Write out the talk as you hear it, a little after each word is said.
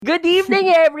Good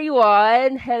evening,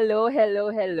 everyone! Hello,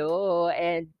 hello, hello.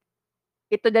 And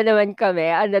ito na naman kami,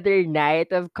 another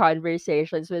night of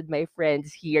conversations with my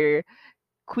friends here,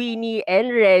 Queenie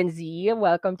and Renzi.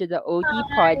 Welcome to the OT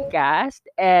Hi. podcast.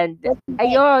 And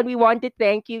ayun, we want to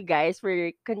thank you guys for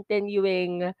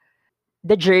continuing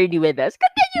the journey with us.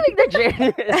 Continuing the journey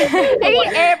with us. I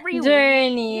mean, every week.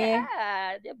 Journey.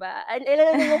 Yeah, diba? And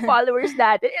ilan na yung followers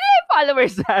natin? Ilan yung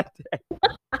followers natin?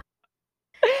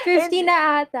 50 And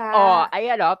na oh, ata.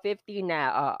 ayan 50 na,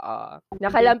 oo.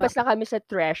 Nakalampas na kami sa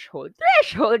threshold.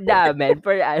 Threshold namin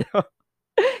for ano,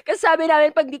 kasi sabi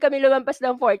namin 'pag 'di kami lumampas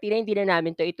ng 40 na hindi na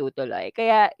namin 'to itutuloy.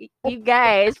 Kaya you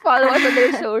guys, follow us on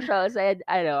their socials and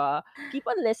ano, keep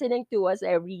on listening to us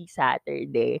every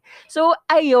Saturday. So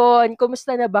ayun,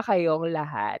 kumusta na ba kayong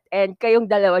lahat? And kayong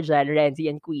dalawa diyan, Renzi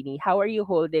and Queenie, how are you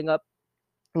holding up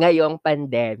ngayong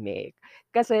pandemic?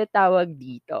 Kasi tawag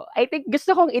dito, I think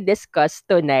gusto kong i-discuss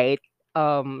tonight,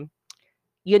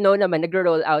 naman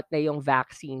nagro-roll out na yung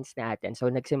vaccines natin.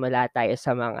 So nagsimula tayo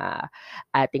sa mga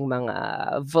ating mga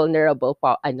vulnerable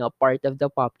part of the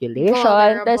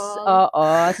population. Tas Vulnerable.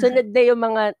 oo, sunod na yung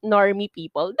mga normie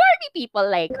people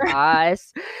like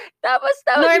us. Tapos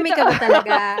tawag Normie dito, ka ba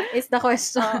talaga? Is the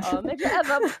question. oo, medyo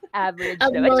above average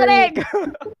naman. Abnormal. Charing!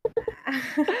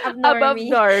 Above Abnormie.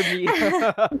 normie.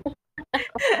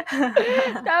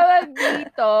 Tawag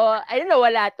dito, ayun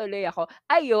nawala tuloy ako.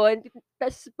 Ayun,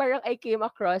 tas parang I came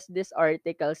across this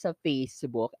article sa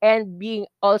Facebook and being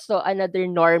also another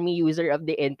normie user of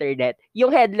the internet,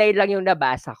 yung headline lang yung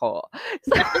nabasa ko.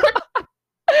 So,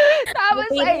 tapos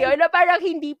Okay. ayun, na parang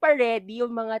hindi pa ready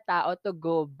yung mga tao to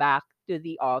go back to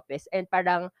the office and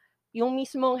parang yung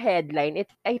mismong headline,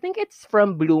 I think it's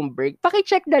from Bloomberg.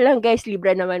 Paki-check na lang guys,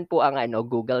 libre naman po ang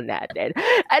Google natin.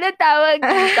 Ano tawag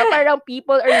dito? Parang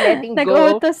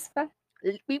Nag-utos pa.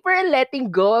 people are letting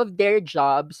go of their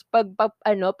jobs pag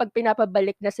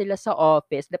pinapabalik na sila sa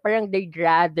office na parang they'd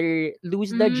rather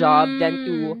lose the job than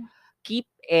to Mm. keep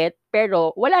it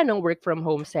pero wala nang work from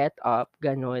home setup,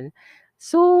 ganun.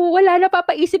 So, wala,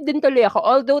 napapaisip din tuloy ako.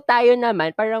 Although tayo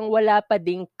naman, parang wala pa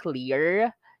ding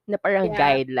clear na parang Yeah.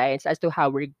 guidelines as to how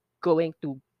we're going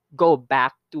to go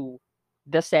back to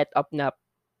the setup na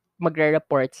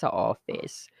magre-report sa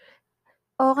office.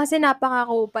 Oo, kasi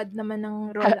napakakupad naman ng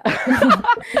rollout ng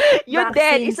Yun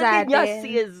din, vaccine isa din niya sa'tin.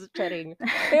 sis, charing.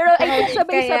 Pero I think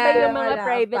sabay-sabay Kaya yung mga wala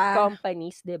private pa.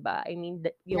 companies, 'di ba? I mean,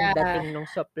 yung Yeah. dating nung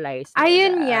supplies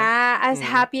Ayun nila. nga, as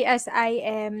Hmm. happy as I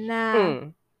am na Hmm.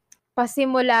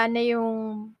 pasimula na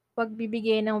yung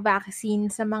pagbibigay ng vaccine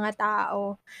sa mga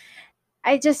tao.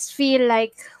 I just feel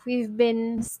like we've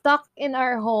been stuck in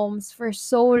our homes for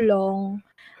so long.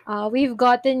 We've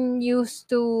gotten used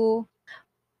to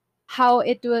how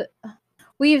it will.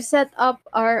 We've set up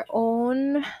our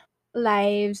own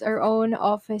lives, our own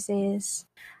offices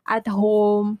at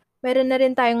home. Meron na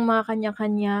rin tayong mga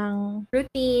kanya-kanyang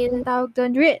Routine. tawag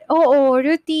doon,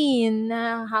 routine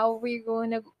na how we're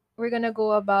gonna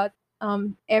go about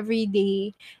every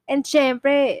day. And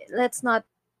syempre, let's not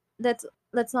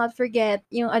forget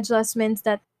yung adjustments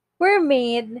that were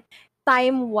made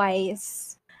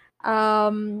time-wise.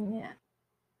 Um,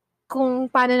 kung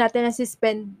paano natin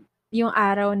nasi-spend yung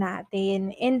araw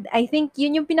natin. And I think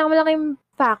yun yung pinakamalaking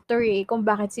factor kung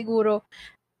bakit siguro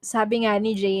sabi nga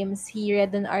ni James, he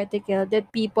read an article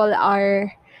that people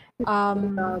are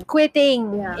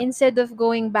quitting Yeah. instead of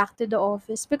going back to the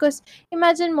office. Because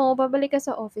imagine mo, babalik ka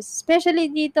sa office,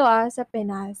 especially dito sa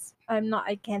Pinas.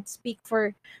 I can't speak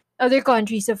for other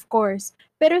countries, of course.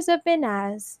 Pero sa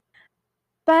Pinas,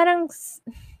 parang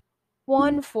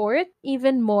 1/4,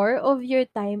 even more of your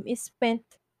time is spent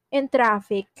in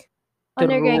traffic on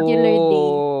a regular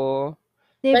day. True.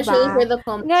 Especially for 'Diba?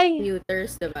 the Ngay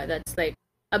commuters, diba? That's like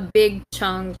a big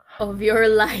chunk of your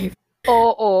life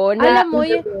Oo, na alam mo on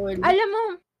the yun road. alam mo,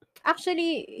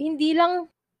 actually, hindi lang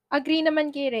agree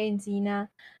naman kay Renzi na,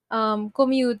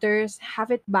 commuters have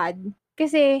it bad.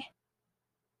 Kasi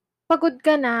pagod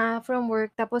ka na from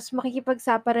work tapos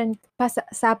makikipagsapalaran pa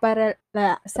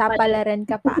sapalaran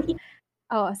ka pa.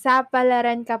 Oo,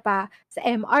 sapalaran ka pa sa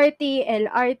MRT,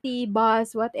 LRT,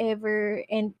 bus, whatever.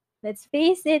 And let's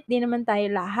face it, 'di naman tayo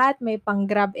lahat may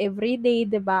pang-Grab everyday,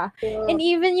 'di ba? So, And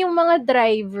even yung mga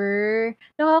driver,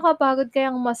 nakakapagod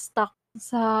kayang ma-stuck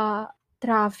sa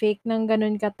traffic ng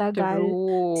gano'n katagal.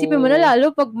 Isipin mo na true. lalo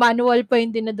 'pag manual pa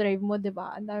yung dina-drive mo, 'di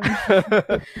ba? Ang dami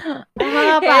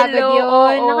nakakapagod Hello,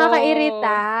 'yun,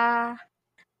 nakakairita. oo.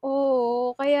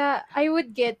 Oo, kaya I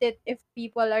would get it if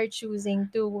people are choosing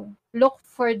to look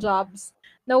for jobs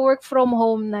na work from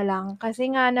home na lang. Kasi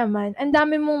nga naman, ang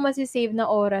dami mong masi-save na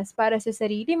oras para sa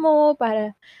sarili mo,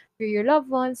 para for your loved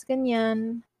ones,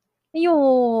 ganyan.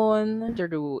 Yun.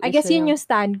 True. I guess Isa yun yung... yung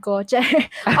stand ko.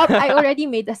 I already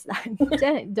made a stand.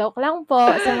 Joke lang po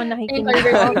sa mga nakikinig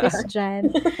sa office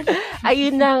dyan.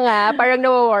 Ayun na nga, parang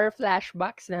nawa-war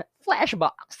flashbacks na.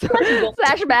 Flashbacks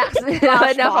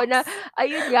naman ako na,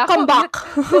 ayun nga, Come back.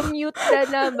 commute na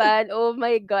naman. Oh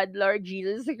my God, Lord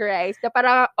Jesus Christ. Na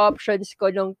parang options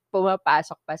ko nung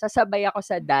pumapasok pa, sasabay ako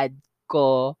sa dad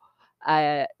ko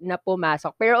na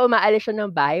pumasok. Pero umaalis siya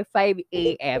ng bahay 5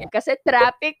 a.m. Kasi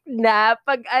traffic na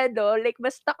pag like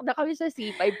mas stuck na kami sa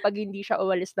C5 pag hindi siya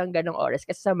umalis ng ganong oras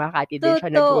kasi sa Makati din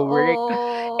siya nag-work.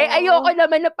 Eh ayoko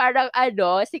naman na parang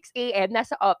 6 a.m.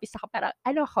 nasa office ako parang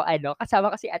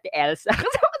kasama ko si Ate Elsa.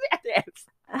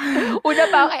 Una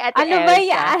pa ako kay Ate Elsa. Ano ba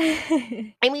yan?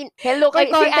 I mean, hello kay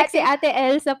si Ate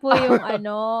Elsa po yung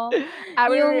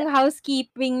yung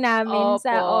housekeeping namin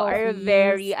sa office. Are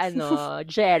very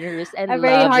generous and loving.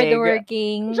 Very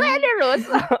hardworking. Generous.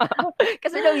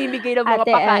 Kasi namimigay ng mga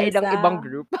Ate pakain Elsa. ng ibang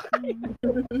group.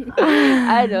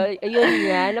 Yun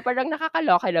nga, na parang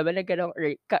nakakaloka naman na ganong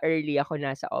ka-early ako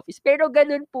nasa office. Pero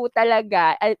ganun po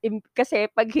talaga. Kasi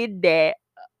pag hindi,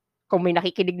 kung may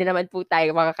nakikinig na naman po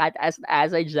tayo, mga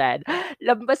kataas-asa dyan,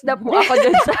 lampas na po ako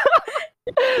dun sa...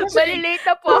 malilate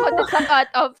na po ako dun sa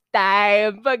cut-off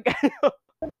time.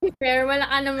 Pero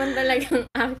wala ka naman talagang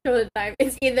actual time.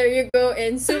 It's either you go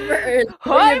in super early.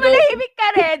 Hoy, malahimik ka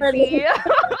rin,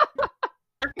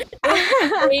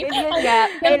 yun nga.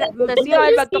 Tapos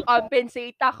yun,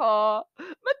 magko-compensate ako.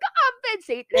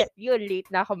 Yun, late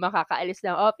na ako makakaalis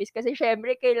ng office. Kasi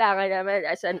syempre, kailangan naman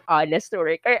as an honest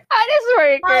worker.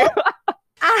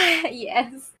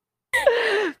 Yes.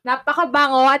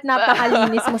 Napakabango at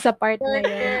napakalinis mo sa part na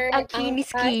yun. Ang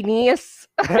kinis-kinis.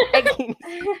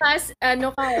 Kas,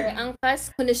 ang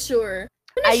kas connoisseur.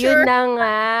 Ayun na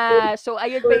nga. So,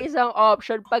 ayun pa isang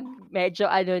option pag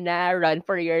medyo run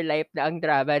for your life na ang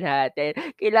drama natin.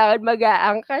 Kailangan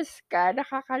mag-aangkas ka.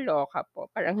 Nakakaloka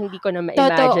po. Parang hindi ko na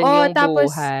ma-imagine yung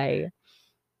buhay.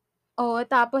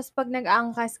 Tapos pag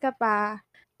nag-aangkas ka pa,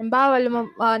 halimbawa,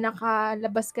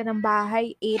 nakalabas ka ng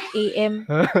bahay 8 a.m.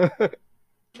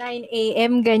 9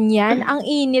 a.m. ganyan. Ang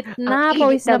init na.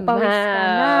 Pawis na pawis ka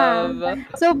na.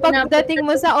 So, pagdating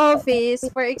mo sa office,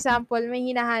 for example,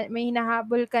 may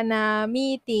hinahabol ka na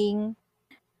meeting,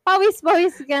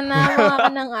 pawis-pawis ka na, mga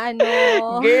ka ng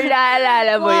Girl,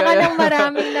 naalala mo yun. Mga ka ng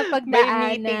maraming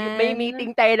napagdaanan. May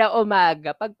meeting tayo ng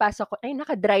umaga. Pagpasok ko,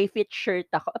 naka-dry fit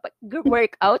shirt ako.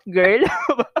 Workout, girl.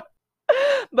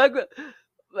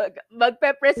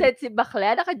 Magpe-present si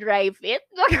bakla, naka-dry fit.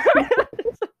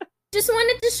 Just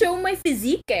wanted to show my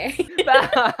physique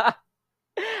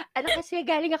Kasi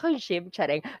galing akong gym,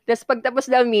 chareng. Tapos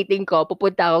pagtapos ng meeting ko,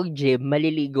 pupunta akong gym,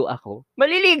 maliligo ako.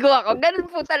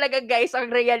 Ganun po talaga, guys, ang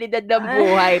realidad ng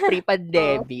buhay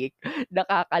pre-pandemic.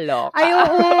 Nakakaloka. Ay,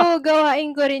 oo,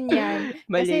 gawain ko rin yan.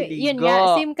 Maliligo. Kasi yun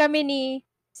nga,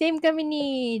 same kami ni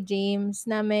James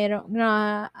na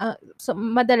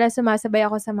madalas sumasabay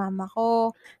ako sa mama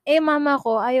ko. Mama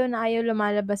ko, ayaw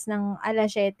lumalabas ng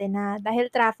 7:00 na dahil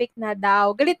traffic na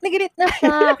daw. Galit na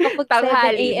siya kapag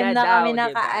 7 a.m. na kami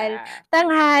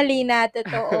tanghali na,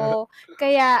 totoo.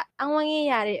 Kaya, ang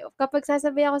mangyayari, kapag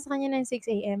sasabay ako sa kanya ng 6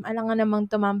 a.m., alangan namang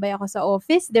tumambay ako sa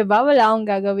office, diba? Wala akong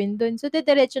gagawin dun. So,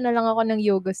 diretso na lang ako ng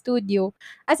yoga studio.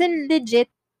 As in,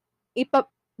 legit,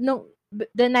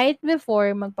 the night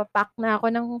before, magpapack na ako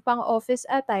ng pang-office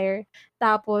attire.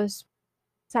 Tapos,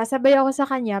 sasabay ako sa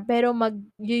kanya, pero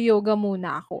mag-yoga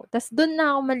muna ako. Tapos, doon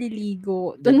na ako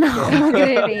maliligo. Doon na ako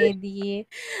magre-ready.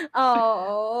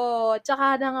 Oo.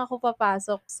 Tsaka na ako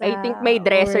papasok sa I think may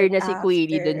dresser na si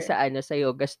Queenie after. dun sa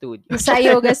yoga studio. Sa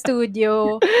yoga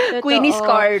studio. Queenie's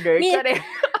Corner.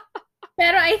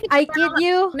 Pero I kid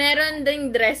you. Meron ding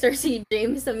dresser si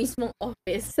James sa mismong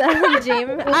office. Sa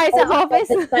gym? Sa office?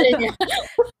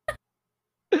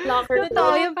 Locker.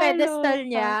 Totoo yung pedestal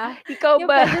niya. Ikaw Yung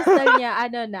ba? pedestal niya,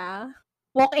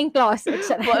 walk-in closet.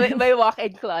 May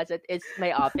walk-in closet is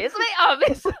my office.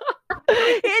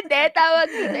 Hindi,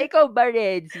 tawag dito. Ikaw ba,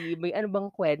 Redzi? May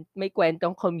may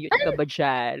kwentong commute ka ba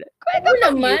dyan? Kwentong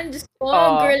naman. Just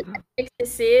girl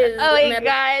exercise. Oh my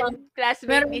God.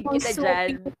 Classmate din kita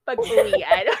dyan.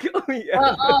 Pag-uwian.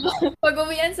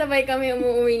 Pag-uwian, sabay kami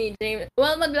umuwi ni James.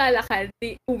 Well, maglalakad.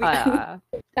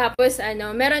 Tapos,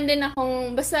 meron din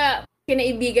akong, basta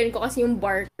kinaibigan ko kasi yung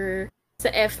barker sa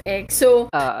FX.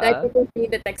 So, like, ko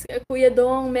the text, Kuya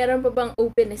Dong, meron pa bang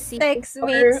open na seat? Text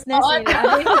mates na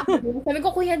sila. Sabi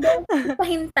ko, Kuya Dong,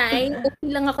 pahintay. Okay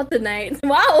lang ako tonight.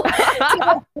 Wow!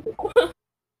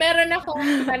 Meron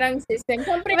akong parang system.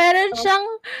 Siyempre, meron siyang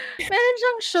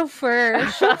chauffeur.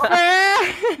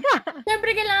 Siyempre,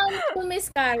 kailangan ko may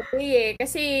Skype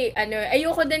Kasi,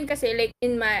 ayoko din kasi, like,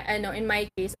 in my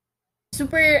case,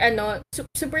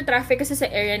 super traffic kasi sa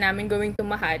area namin going to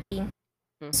Makati.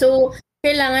 So,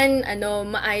 kailangan,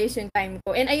 maayos yung time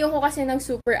ko. And ayoko kasi ng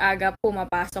super aga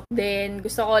pumapasok din.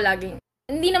 Gusto ko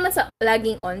hindi naman sa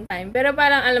laging on time, pero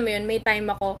parang, alam mo yun, may time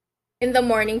ako in the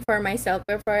morning for myself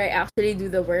before I actually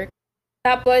do the work.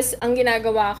 Tapos, ang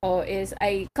ginagawa ko is,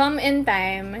 I come in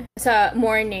time sa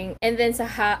morning, and then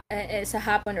sa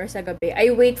hapon or sa gabi,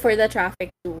 I wait for the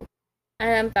traffic to,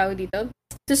 tawag dito?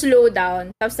 To slow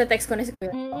down. Tapos, na-text ko na si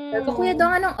Kuya. Kuya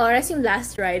Dong, anong oras yung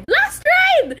last ride? Last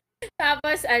ride!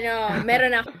 Tapos,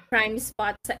 meron ako prime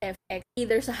spot sa FX,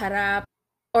 either sa harap,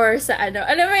 or sa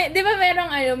alam mo, di ba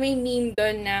merong, may meme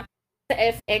doon na sa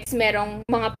FX, merong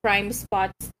mga prime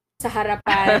spots sa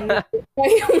harapan.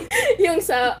 yung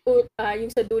sa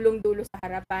dulong-dulo sa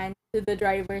harapan, to the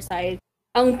driver side.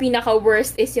 Ang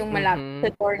pinaka-worst is yung malapit sa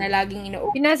door na laging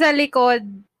ino-open. Pinasa likod.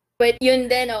 But yun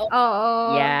din,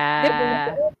 Oo. Yeah.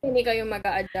 Diba, hindi kayo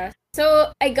mag-a-adjust.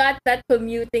 So, I got that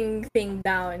commuting thing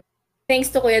down. Thanks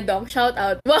to Kuya Dong. Shout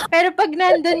out. Pero pag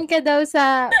nandun ka daw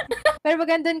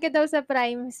sa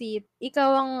prime seat, ikaw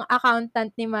ang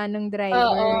accountant ni Manong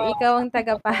driver. Ikaw ang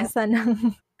tagapasa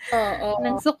ng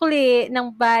sukli, ng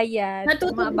bayad.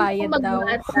 Natutunan bayad ko daw.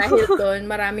 Dahil doon,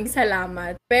 maraming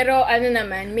salamat. Pero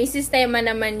naman, may sistema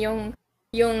naman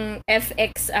yung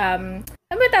FX, ano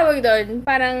ba tawag doon?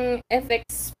 Parang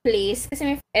FX Place. Kasi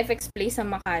may FX Place sa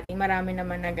Makati. Marami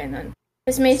naman na ganun.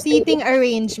 Tapos may seating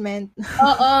arrangement.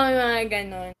 Oo, mga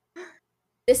ganun.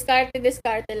 Diskarte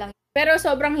lang. Pero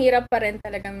sobrang hirap pa rin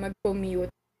talagang mag-commute.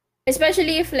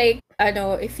 Especially if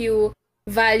if you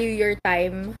value your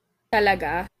time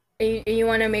talaga, you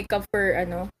wanna make up for,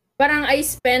 parang I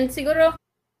spend siguro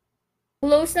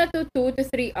close na to 2 to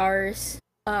 3 hours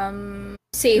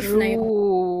safe na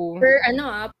yun.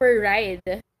 Per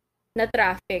ride na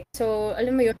traffic. So,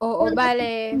 alam mo yun. Oo,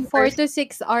 bale, 4 to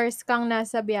 6 hours kang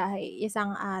nasa biyahe,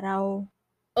 isang araw.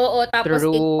 Oo, tapos 8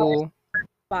 True. hours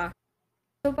pa.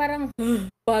 So, parang,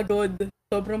 pagod.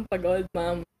 Sobrang pagod,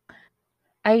 ma'am.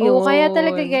 Ayun. Oo, kaya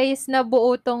talaga guys,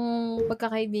 nabuo tong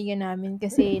pagkakaibigan namin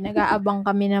kasi nag-aabang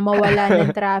kami na mawala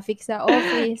ng traffic sa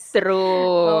office.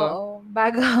 True. Oo,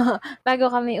 bago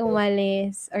kami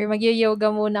umalis or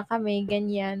magyo-yoga muna kami,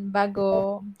 ganyan,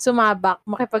 bago sumabak,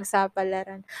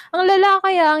 makipagsapalaran. Ang lala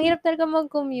kaya, ang hirap talaga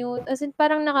mag-commute. As in,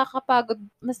 parang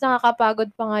mas nakakapagod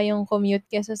pa nga yung commute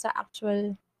kesa sa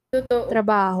actual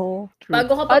trabaho. True.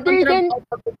 Bago ka pa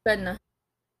pagod ka na.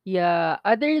 Yeah,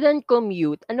 other than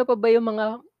commute, ano pa ba yung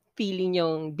mga feeling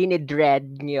yung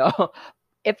dinidread nyo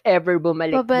if ever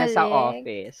bumalik na sa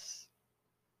office?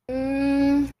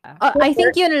 I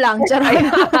think yun lang.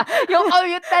 Yung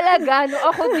commute talaga, no?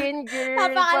 Ako din, girl.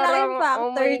 Napakalaking factor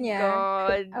oh my niya.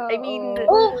 God. I mean,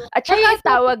 at Ay, saka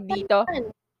tawag dito.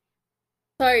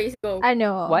 Sorry, go.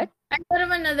 Ano? What? I thought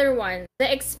of another one. The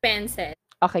expenses.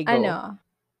 Okay, go. Ano?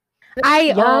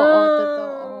 Ay,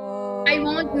 totoo. I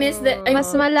won't miss mas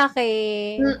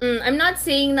malaki. I'm not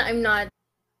saying na I'm not,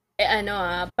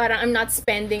 parang I'm not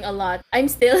spending a lot. I'm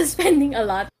still spending a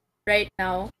lot right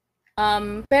now.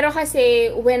 Pero kasi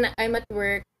when I'm at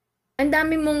work, ang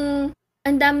daming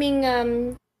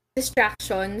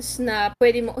distractions na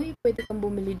pwede kang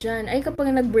bumili dyan. Ay, kapag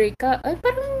nag-break ka,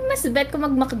 parang mas bet ko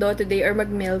mag-McDo today or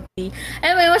mag-milk tea.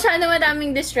 Anyway, masyado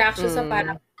madaming distractions sa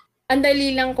parang ang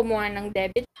dali lang kumuha ng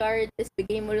debit card, tapos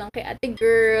bigay mo lang kay ate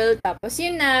girl, tapos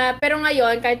yun na. Pero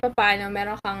ngayon, kahit pa paano,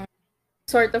 meron kang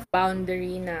sort of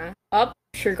boundary na,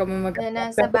 sure ka mo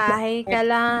nasa bahay ka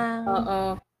lang.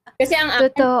 Oo. Kasi ang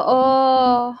totoo.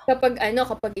 Kapag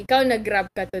ikaw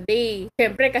nag-grab ka today,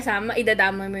 syempre kasama,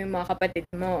 idadamay mo yung mga kapatid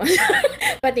mo.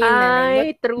 Pati yung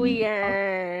Ay, true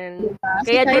yan. Diba?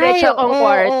 Kaya diretso akong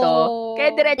kwarto. Kaya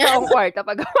diretso akong kwarto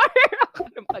pag order ako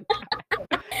ng pagkain.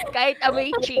 Kahit amoy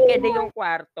chicken na yung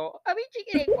kwarto. Amoy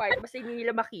chicken na yung kwarto. Basta hindi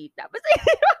nila makita. Basta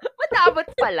matabot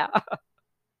pala.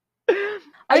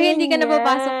 Ay, hindi ka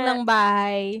napapasok ng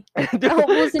bahay.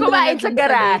 Kumain sa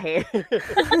garahe.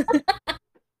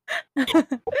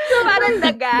 So, parang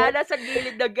nasa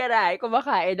gilid ng garahe,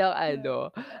 kumakain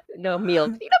ng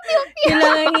milk tea.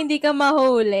 Kailangan hindi ka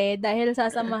mahuli dahil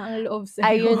sasama ang loob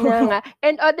sa'yo. Ayun na nga.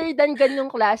 And other than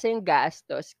ganyung klaseng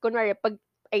gastos, kunwari, pag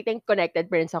I think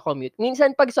connected pa rin sa commute.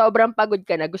 Minsan, pag sobrang pagod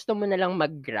ka na, gusto mo na lang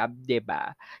mag-grab,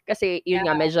 diba? Kasi, yun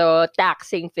nga, medyo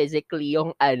taxing physically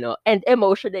yung and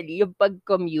emotionally, yung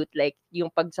pag-commute, like,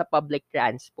 yung pag sa public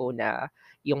transpo na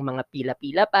yung mga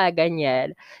pila-pila pa,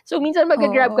 ganyan. So, minsan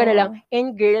mag-grab ka na lang.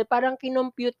 And girl, parang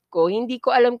kinompute ko, hindi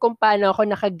ko alam kung paano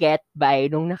ako naka-get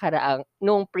by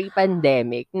nung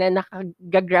pre-pandemic na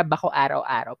naka-grab ako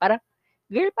araw-araw. Parang,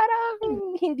 girl, parang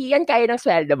hindi yan kaya ng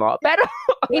sweldo mo. Pero,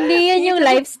 hindi yan yung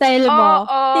lifestyle mo.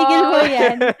 Tigil mo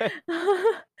yan.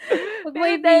 Pag Pero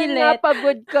may dahil nga bilet.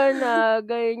 pagod ka na,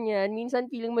 ganyan, minsan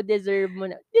feeling mo deserve mo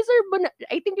na.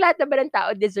 I think lahat naman ng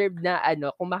tao deserve na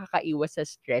kung makakaiwas sa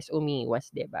stress, umiwas,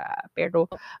 'di ba? Pero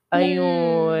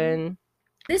ayun,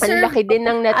 ang Deserve laki din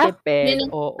ng natipid. yun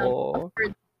ang Oo.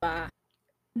 afford pa.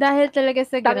 Dahil talaga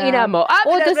sa Tangina Grab. mo. Tas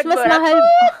pinadagdag mas mo na. mahal.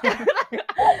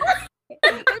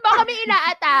 Ba't mo kami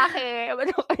inaatake? Ba't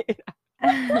mo kami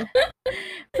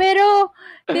Pero,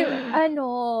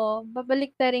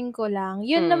 babaliktarin ko lang.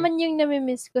 Yun naman yung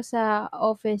nami-miss ko sa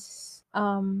office,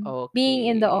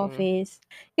 being in the Okay. office.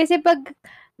 Kasi pag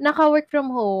naka-work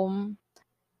from home,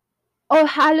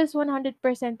 halos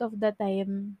 100% of the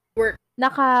time,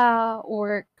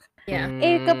 naka-work. Yeah.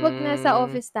 Kapag nasa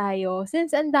office tayo,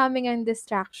 since ang daming ang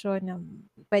distraction na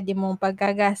pwede mong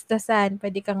pagkagastasan,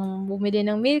 pwede kang bumili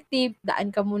ng milk tea, daan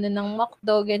ka muna ng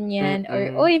McDo, ganyan.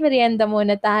 Or, merienda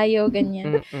muna tayo,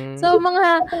 ganyan. So,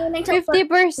 mga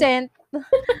 50%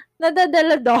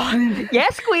 nadadala doon.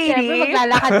 Yes, Queenie. Siyempre,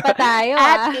 maglalakad pa tayo.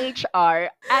 At HR.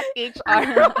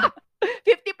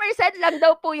 50% lang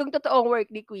daw po yung totoong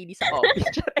work ni Queenie sa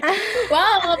office.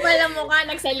 Wow, kapal ang mukha,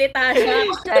 nagsalita siya.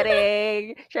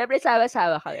 Charing. Siyempre,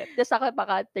 sama-sama kami. Tapos ako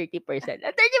baka 30%. 30%.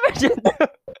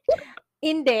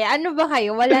 Hindi. Ano ba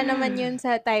kayo? Wala naman yun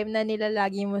sa time na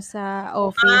nilalagi mo sa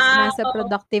office. Nasa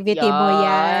productivity mo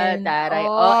yan. Taray.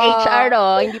 Oh. HR,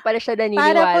 hindi pala siya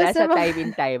naniniwala sa time in,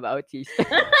 time out system.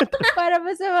 Para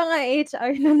ba sa mga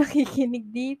HR na nakikinig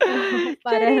dito?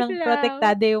 Para lang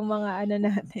protektado yung mga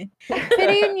natin. Pero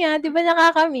yun nga, di ba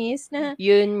nakakamiss na?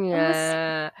 Yun nga.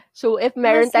 So, if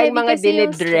meron tayong mga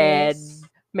dinidread,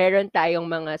 meron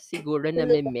tayong mga siguro na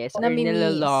miss or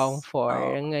nilalong for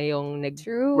ngayong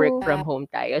nag-work from home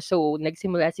tayo. So,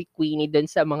 nagsimula si Queenie dun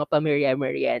sa mga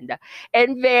pamilya-merienda.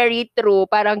 And very true,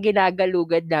 parang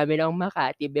ginagalugad namin ang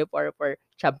Makati before for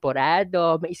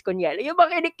champurado, mais kunyala. Yung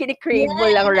mga kinikrave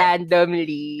mo lang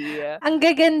randomly. Ang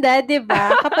gaganda, di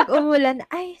ba? Kapag umulan,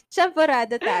 ay,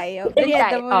 champurado tayo.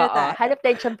 Merienda muna tayo. Hanap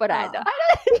tayong champurado.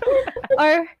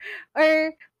 Or,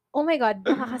 oh my God,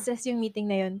 nakaka-stress yung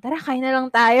meeting na yun. Tara, kain na lang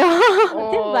tayo.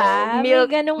 Diba? May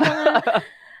ganong mga...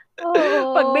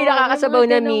 Pag may nakakasabaw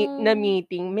na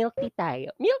meeting, milk tea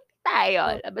tayo. Milk tea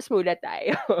tayo. Labas muna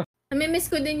tayo. Namimiss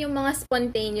ko din yung mga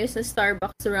spontaneous na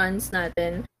Starbucks runs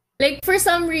natin. Like, for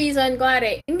some reason,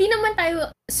 kuwari, hindi naman tayo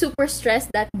super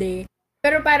stressed that day.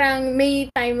 Pero parang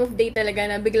may time of day talaga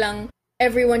na biglang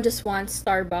everyone just wants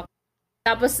Starbucks.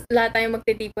 Tapos, lahat tayo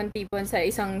magtitipon-tipon sa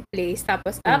isang place.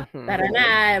 Tapos, tara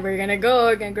na, we're gonna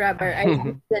grab our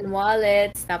IDs and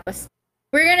wallets. Tapos,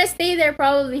 we're gonna stay there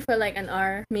probably for like an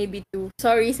hour, maybe 2.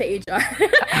 Sorry sa HR.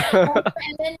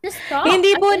 And then just talk.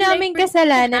 Hindi po namin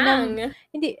kasalanan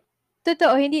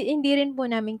Totoo, hindi rin po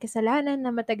namin kasalanan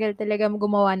na matagal talaga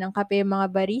gumawa ng kape yung mga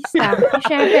barista.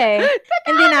 Siyempre,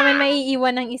 hindi namin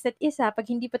maiiwan ng isa't isa pag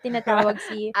hindi pa tinatawag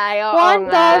si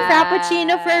Quanto,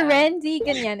 Frappuccino for Renzi,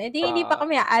 ganyan. Hindi pa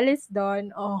kami aalis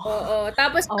doon. Oo.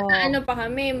 Tapos, pa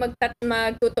kami,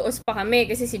 magtutuos pa kami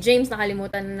kasi si James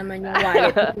nakalimutan na naman yung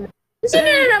wallet. Sino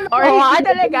na naman? Or hindi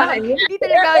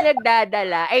talaga ako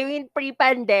nagdadala. I mean,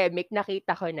 pre-pandemic,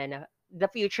 nakita ko na the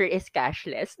future is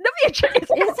cashless. The future is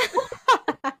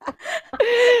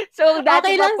So,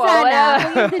 dati okay lang po, sana.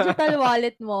 Kung yung digital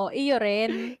wallet mo, iyo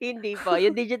rin. Hindi po.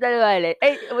 Yung digital wallet,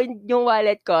 yung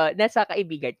wallet ko, nasa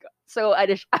kaibigan ko. So,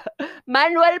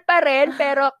 manual pa rin,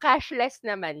 pero cashless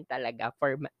naman talaga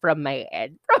from my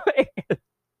end.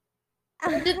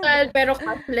 Digital, pero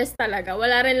cashless talaga.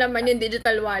 Wala rin laman yung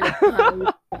digital wallet.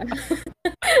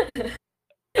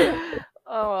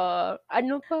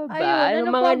 Ano pa ba?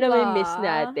 Ano mga nami-miss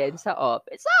natin sa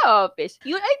office? Sa office,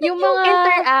 I think yung mga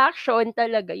interaction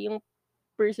talaga, yung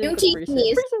person yung to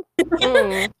person.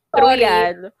 True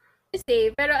yan.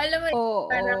 Kasi, pero alam mo,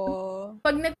 parang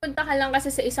pag nagpunta ka lang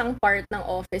kasi sa isang part ng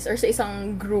office or sa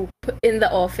isang group in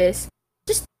the office,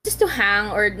 just to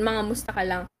hang or mga musta ka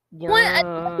lang.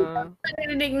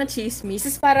 Narinig na chismis.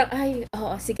 Is parang,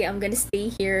 sige, I'm gonna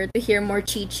stay here to hear more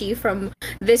chi-chi from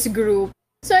this group.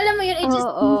 So, alam mo yun, it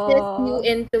just eases you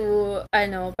into,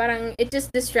 parang it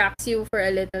just distracts you for a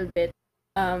little bit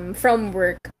from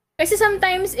work. Kasi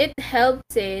sometimes it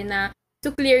helps na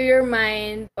to clear your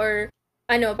mind or,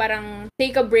 parang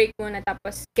take a break muna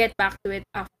tapos get back to it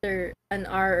after an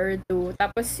hour or 2.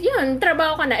 Tapos, yun,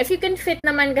 trabaho ka na. If you can fit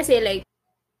naman kasi like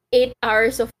 8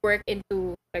 hours of work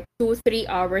into like 2-3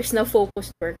 hours na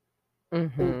focused work.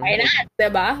 Why not,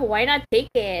 diba? Why not take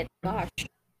it? Gosh.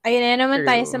 Ayun na naman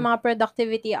tayo sa True. mga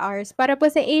productivity hours. Para po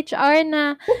sa HR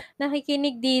na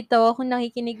nakikinig dito, kung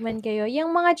nakikinig man kayo,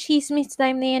 yung mga chismis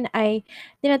time na yan ay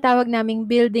tinatawag naming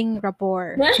building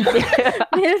rapport.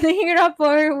 Building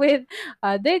rapport with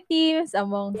other teams,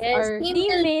 amongst Yes, our team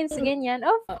teammates, building. ganyan.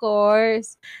 Of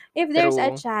course. If there's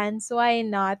a True. chance, why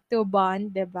not to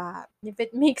bond, diba? If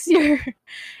it makes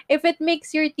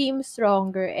your team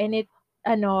stronger and ito,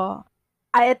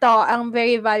 ang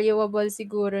very valuable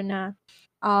siguro na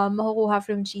makukuha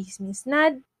from chismis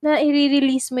na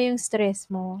i-release mo yung stress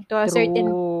mo to a certain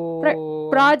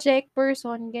True. project,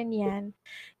 person, ganyan.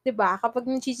 'Di ba? Kapag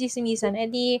nagtsitsismisan,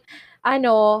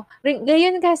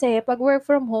 ngayon kasi 'pag work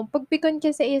from home, 'pag pikon ka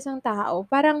sa isang tao,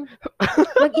 parang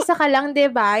mag-isa ka lang, 'di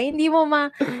ba? Hindi mo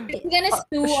It's gonna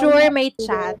stew on sure that may too.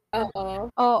 chat.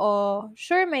 Oo. Oo,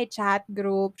 sure may chat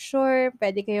group, sure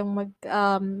puwede kayong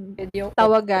Video call.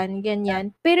 tawagan,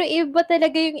 ganyan. Pero iba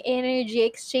talaga yung energy,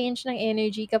 exchange ng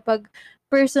energy kapag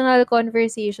personal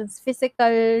conversations,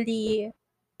 physically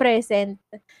present.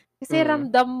 Kasi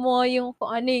ramdam mo yung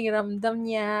kung ano yung ramdam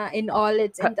niya in all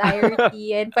its entirety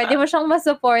and puwede mo siyang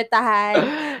masuportahan.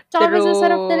 Tsaka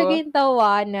masasarap talaga True. yung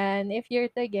tawanan if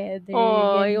you're together,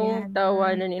 Yung ganyan.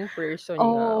 tawanan in person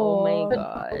nga. Oh my Oo.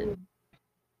 God.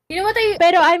 You know what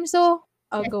Pero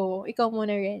go. Ikaw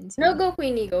muna, Renzi. No, go,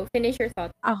 Queenie, go. Finish your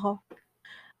thought.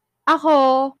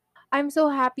 Ako, I'm so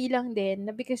happy lang din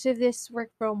na because of this work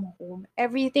from home,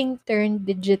 everything turned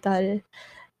digital.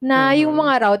 Na yung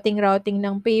mga routing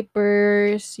ng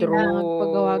papers, yung mga True.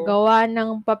 paggawa-gawa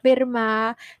ng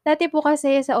papirma. Dati po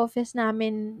kasi sa office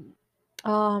namin,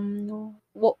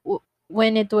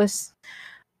 when it was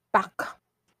back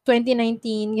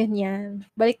 2019, ganyan.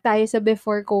 Balik tayo sa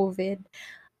before COVID.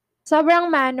 Sobrang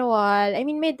manual. I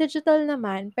mean, may digital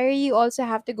naman, pero you also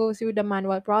have to go through the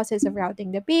manual process of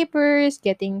routing the papers,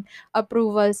 getting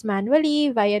approvals manually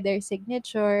via their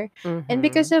signature. And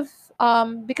because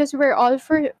we're all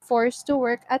forced to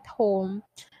work at home,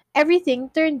 everything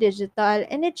turned digital,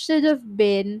 and it should have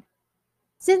been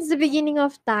since the beginning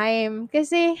of time.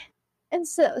 Kasi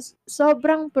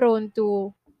sobrang prone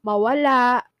to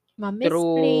mawala, True.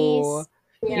 ma-misplace,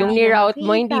 Yung hindi na ni-route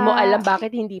mo, hindi mo alam makita.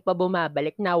 bakit hindi pa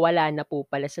bumabalik, nawala na po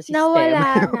pala sa Nawala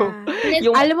sistema. na.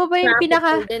 Yung Alam mo ba yung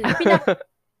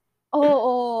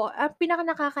Oo. ang pinaka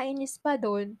nakakainis pa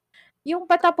dun, yung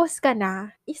patapos ka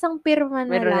na, isang pirma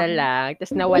na meron na lang, lang, tas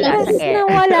nawala sa tas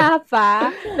nawala pa.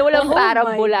 nawalang Oh my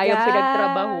parabula yung God!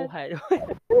 pinagtrabahuhan.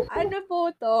 Ano po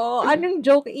 'to? Anong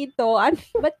joke ito?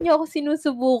 Ba't niyo ako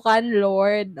sinusubukan,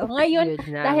 Lord? Ngayon,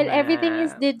 Yun na dahil nga. everything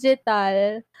is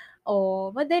digital,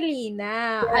 madali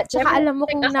na. Yes, At saka alam mo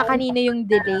everything kung na account kanino yung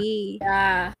delay.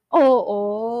 Yeah.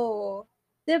 Oo.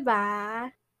 'Di ba?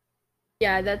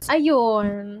 Yeah, that's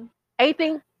Ayun. I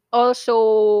think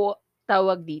also,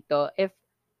 tawag dito, if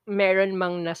meron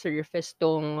mang na-surface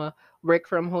tong work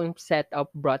from home setup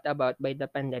brought about by the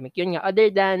pandemic, yun nga, other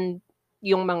than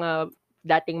yung mga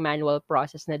dating manual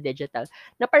process na digital,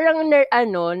 na parang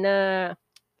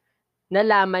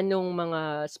nalaman nung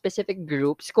mga specific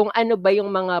groups kung ano ba yung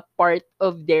mga part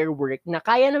of their work na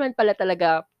kaya naman pala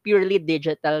talaga purely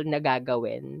digital na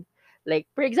gagawin. Like,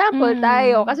 for example,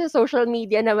 tayo, kasi social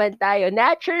media naman tayo,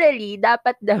 naturally,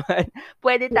 dapat naman,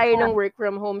 pwede tayo ng work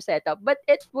from home setup. But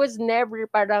it was never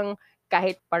parang,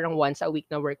 kahit parang once a week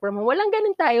na work from home. Walang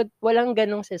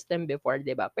ganong system before,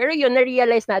 di ba? Pero yun,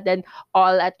 na-realize natin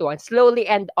all at once, slowly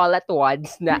and all at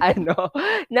once na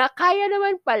na kaya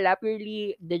naman pala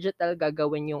purely digital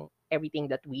gagawin yung everything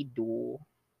that we do.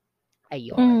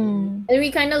 Ayun. And we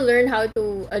kind of learn how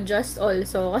to adjust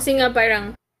also. Kasi nga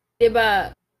parang, di ba,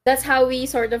 that's how we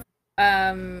sort of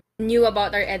knew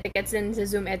about our etiquettes and sa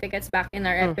Zoom etiquettes back in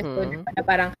our episode. Na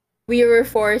parang we were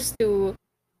forced to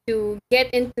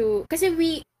get into, kasi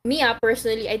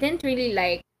personally, I didn't really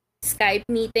like Skype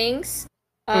meetings.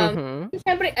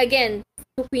 Siyempre, again,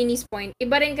 to Queenie's point,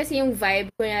 iba rin kasi yung vibe,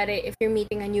 kunyari, if you're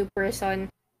meeting a new person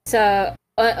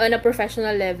on a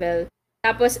professional level.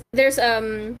 Tapos, there's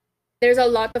a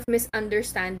lot of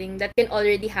misunderstanding that can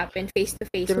already happen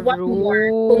face-to-face. True. What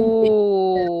more?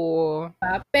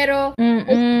 Pero,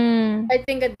 I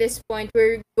think at this point,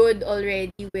 we're good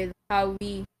already with how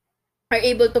we are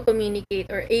able to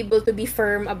communicate or able to be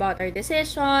firm about our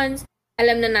decisions.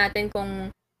 Alam na natin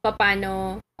kung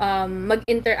paano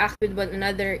mag-interact with one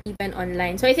another even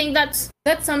online. So I think that's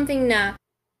something na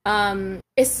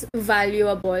is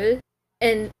valuable,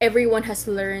 and everyone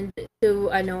has learned to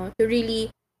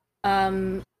really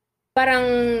parang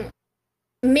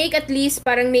make that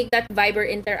vibe or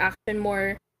interaction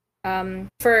more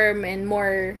firm and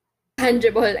more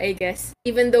tangible, I guess,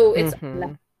 even though it's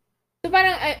online. So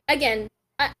parang, again,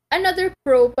 another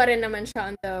pro pa rin naman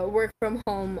siya on the work from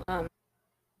home,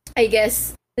 I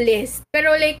guess, list.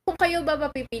 Pero like, kung kayo ba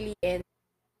papipiliin,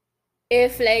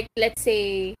 if like, let's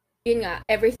say, yun nga,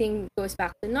 everything goes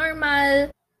back to normal,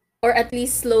 or at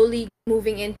least slowly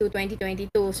moving into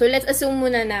 2022. So let's assume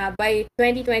muna na by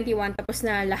 2021, tapos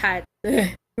na lahat.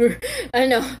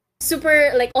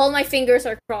 Super, like, all my fingers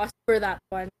are crossed for that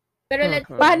one. Pero let's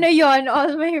paano yon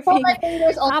all my all my fingers?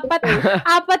 fingers all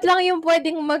Apat lang yung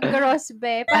pwedeng mag-cross,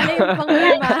 be. Paano yung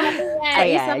pang-lima? Sa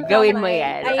isang Ayan, gawin mo kamay.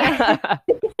 yan. Ayan.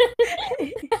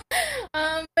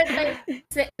 But like,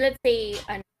 let's say,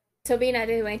 sabihin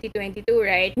natin 2022,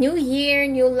 right? New year,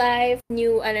 new life,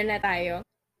 new na tayo.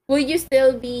 Would you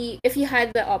still be, if you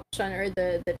had the option or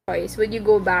the choice, would you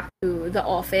go back to the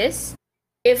office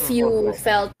if you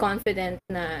felt confident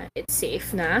na it's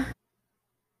safe na?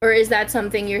 Or is that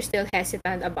something you're still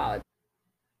hesitant about?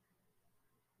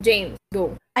 James,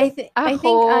 go. I think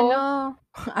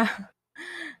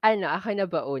ako na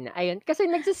ba una? Ayun, kasi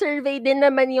nagsa-survey din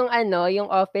naman yung yung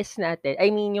office natin.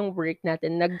 I mean, yung work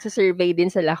natin. Nagsa-survey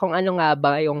din sila kung ano nga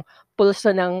ba yung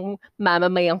pulso ng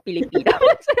mamamayang Pilipino.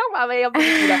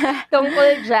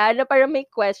 Tungkol dyan, na parang may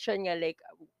question nga, like,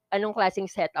 anong klaseng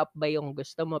setup ba yung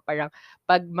gusto mo? Parang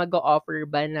pag mag-o-offer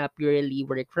ba na purely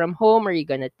work from home, are you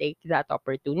gonna take that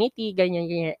opportunity?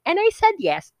 Ganyan. And I said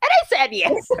yes.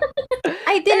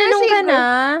 Ay, tinanong ka na?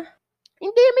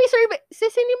 Hindi, may survey.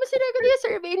 Hindi mo sinagot yung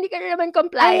survey. Hindi ka na naman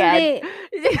compliant.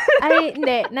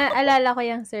 Hindi. Naalala ko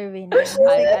yung survey na.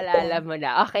 Naalala mo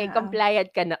na. Okay,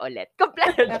 compliant ka na ulit.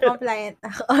 Compliant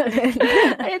ako ulit.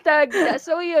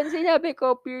 So yun, sinabi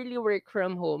ko, purely work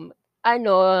from home.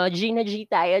 G na G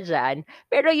tayo dyan.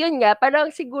 Pero yun nga, parang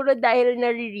siguro dahil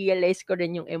nare-realize ko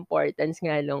rin yung importance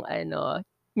nga nung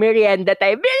merienda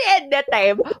time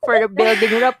for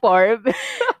building rapport.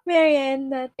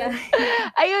 Merienda time.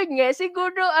 Ayun nga,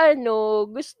 siguro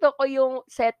gusto ko yung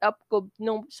setup ko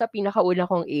nung sa pinakauna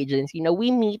kong agency na we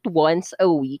meet once a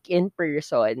week in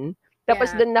person.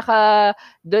 Tapos doon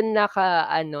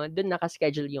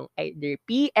naka-schedule yung either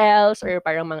PLs or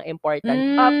parang mga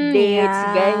important updates,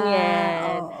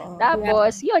 ganyan.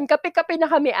 Tapos, yun, kape-kape na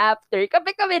kami after.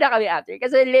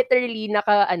 Kasi literally,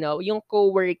 yung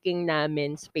co-working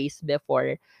namin space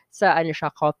before, sa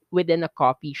within a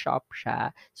coffee shop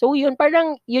siya. So, yun,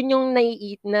 parang, yun yung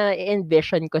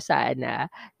na-envision ko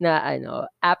sana, na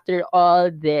after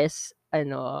all this,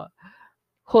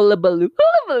 hullabaloo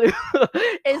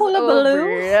is over.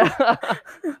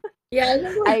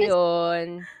 Yeah.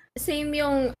 Ayun. Same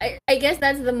yung, I guess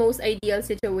that's the most ideal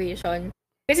situation.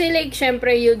 Kasi like,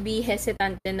 syempre, you'll be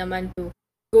hesitant din naman to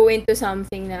go into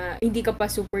something na hindi ka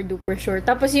pa super duper sure.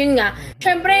 Tapos yun nga,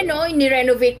 syempre,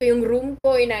 ni-renovate ko yung room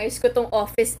ko, inayos ko tong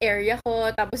office area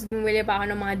ko, tapos bumili pa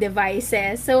ako ng mga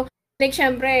devices. So, like,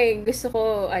 syempre, gusto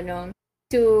ko,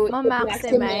 to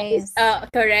ma-maximize.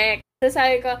 Correct. So,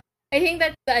 sabi ko, I think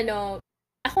that,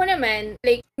 ako naman,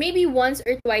 like, maybe once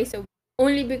or twice a week,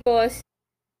 only because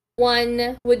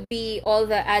one would be all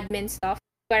the admin stuff,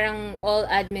 parang all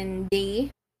admin day.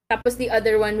 Tapos the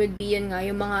other one would be yun nga,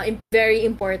 yung mga very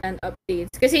important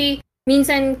updates. Kasi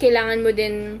minsan kailangan mo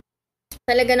din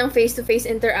talaga ng face-to-face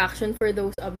interaction for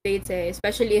those updates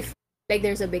especially if like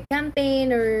there's a big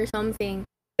campaign or something.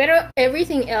 Pero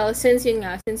everything else, since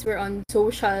we're on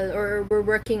social or we're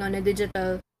working on a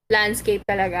digital landscape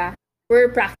talaga,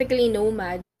 we're practically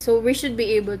nomad. So we should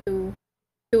be able to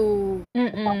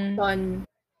on.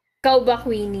 Ikaw ba,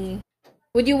 Queenie?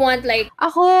 Would you want like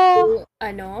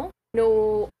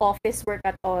no office work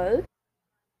at all?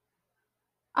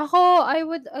 Ako, I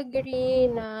would agree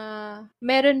na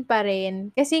meron pa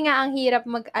rin. Kasi nga ang hirap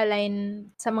mag-align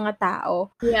sa mga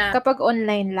tao. Yeah. Kapag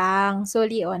online lang,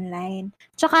 solely online.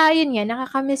 Tsaka yun nga,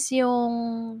 nakakamiss yung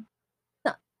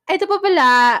ito pa pala,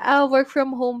 work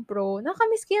from home pro.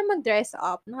 Nakakamiss kaya mag-dress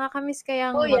up. Nakakamiss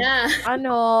kaya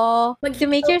to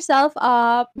make yourself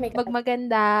up,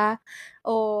 magmaganda.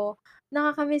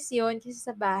 Nakakamiss yun kasi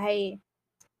sa bahay.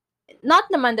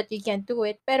 Not naman that you can't do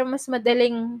it, pero mas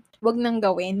madaling wag nang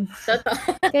gawin.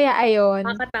 Totoo. Kaya ayun.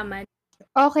 Makatamad.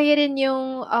 Okay rin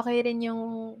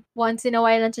yung once in a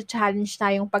while challenge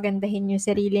tayong pagandahin yung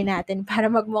sarili natin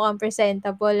para magmukhang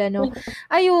presentable,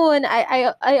 Ayun,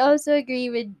 I also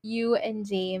agree with you and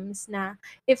James na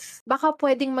if baka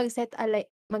pwedeng mag-set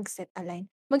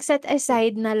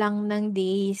aside na lang ng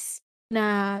days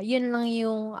na yun lang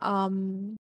yung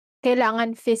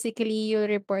kailangan physically you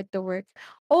report to work.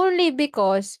 Only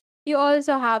because you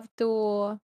also have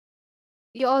to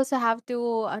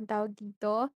ang tawag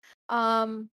dito,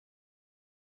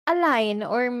 align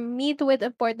or meet with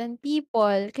important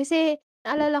people. Kasi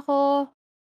naalala ko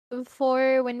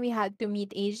before when we had to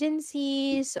meet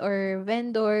agencies or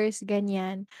vendors,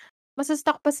 ganyan,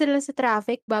 masa-stuck pa sila sa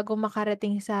traffic bago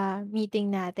makarating sa meeting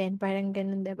natin, parang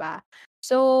gano'n, 'di ba?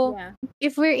 So, Yeah.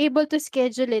 if we're able to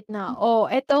schedule it na,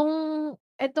 itong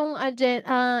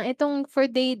for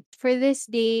this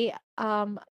day,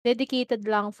 dedicated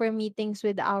lang for meetings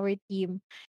with our team.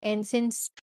 And since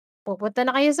pupunta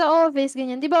na kayo sa office,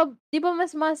 ganyan, 'di ba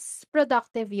mas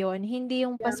productive 'yon, hindi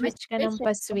yung Yeah, mas pa-switch ka ng efficient.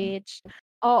 pa-switch.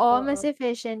 Oo, mas Oo.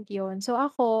 efficient 'yon. So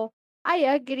ako, I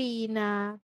agree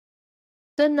na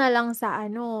dun na lang sa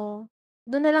ano,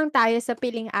 dun na lang tayo sa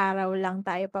piling araw lang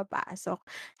tayo papasok.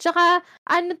 Tsaka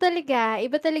ano talaga,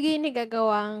 iba talaga yung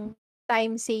nagagawang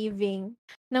time saving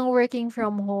ng working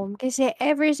from home. Kasi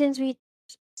ever since we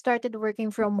started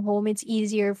working from home, it's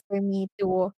easier for me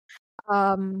to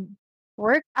um,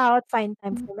 work out, find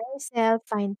time for myself,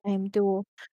 find time to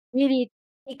really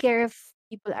take care of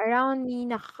people around me,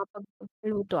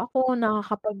 nakakapagluto ako,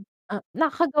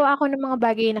 nakakagawa ako ng mga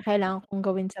bagay na kailangan kong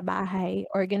gawin sa bahay,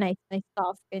 organize my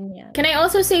stuff, ganyan. Can I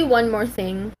also say one more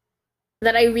thing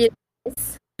that I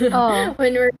realized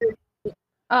when we're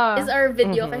is our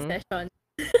video session.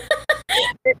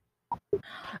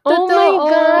 Oh my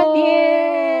God,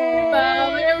 yes!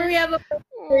 Whenever we have a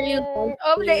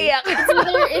naiyak.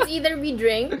 It's either we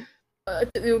drink,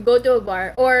 we go to a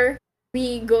bar, or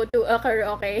we go to a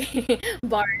karaoke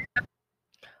bar.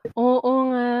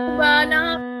 Oo nga.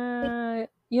 Diba?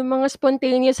 Yung mga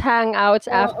spontaneous hangouts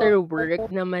after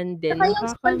work naman din. Saka yung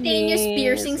spontaneous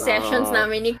piercing sessions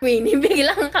namin ni Queenie,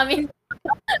 biglang kami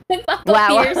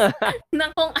nagpapa-pierce na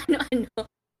kung ano-ano.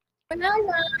 Wala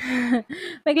na.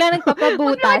 Bigla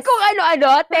nagpapabutas. Kung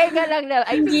ano-ano, teka lang na.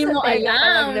 Ay, Hindi mo teka pa lang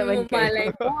alam. naman Malay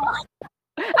kayo. mo.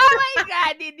 Oh my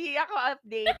God, hindi ako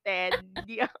updated.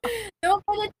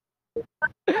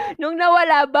 Nung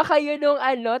nawala ba kayo nung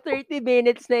 30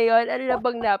 minutes na yon, ano na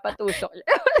bang napatusok?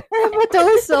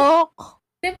 Napatusok.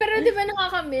 Pero di ba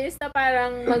nakakamiss na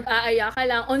parang mag-aaya ka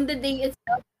lang on the day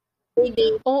itself?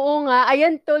 Oo nga,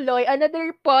 ayan tuloy.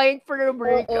 Another point for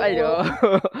work,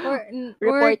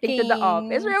 reporting to the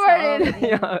office.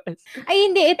 Ay,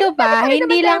 hindi, ito pa.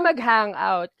 Hindi lang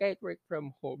mag-hangout kahit work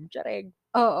from home. Tsareg.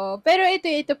 Oo. Pero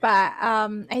ito pa.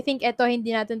 I think ito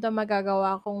hindi natin to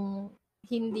magagawa kung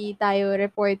hindi tayo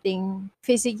reporting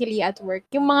physically at work.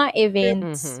 Yung mga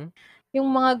events. Yung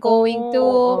mga going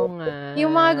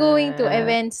to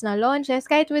events na launches,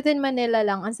 kahit within Manila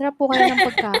lang, ang sarap po kaya ng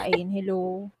pagkain.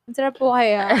 Hello. Ang sarap po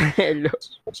kaya. Hello.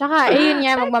 Tsaka, ayun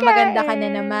nga, magmamaganda ka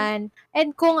na naman.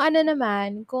 And kung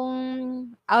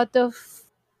out of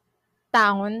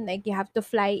town, like you have to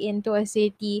fly into a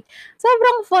city,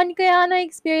 sobrang fun kaya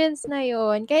na-experience na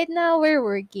yun. Kahit na we're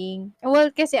working.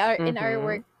 Well, kasi in our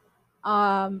work,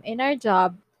 in our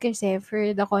job, kasi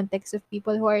for the context of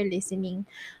people who are listening,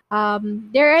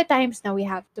 there are times na we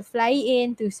have to fly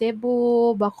in to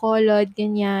Cebu, Bacolod,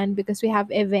 ganyan, because we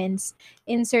have events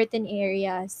in certain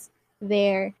areas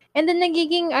there. And then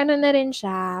nagiging na rin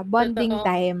siya, bonding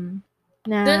time.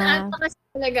 Na, doon ata kasi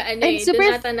talaga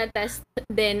doon ata na-test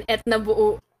din at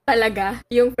nabuo talaga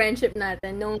yung friendship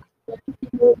natin nung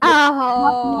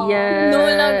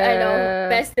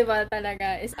festival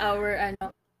talaga is our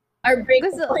break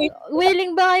point.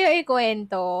 Willing ba kayo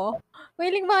ikwento?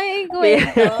 Willing naman!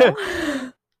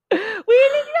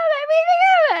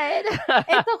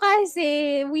 Ito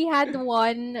kasi, we had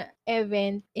one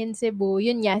event in Cebu.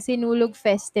 Yun nga, Sinulog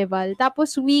Festival.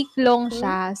 Tapos week-long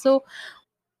siya. So,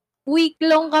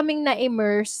 week-long kaming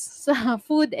na-immerse sa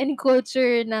food and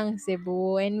culture ng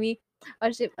Cebu. And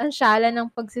ang syala ng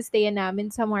pagsistayan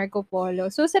namin sa Marco Polo.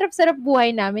 So, sarap-sarap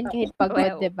buhay namin kahit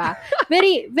pagod, diba?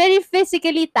 Very, very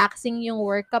physically taxing yung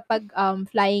work kapag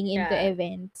flying into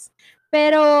events.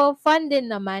 Pero, fun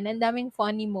din naman. Ang daming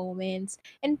funny moments.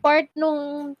 And part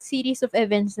nung series of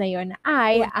events na yon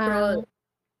ay ang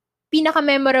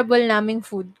pinaka-memorable naming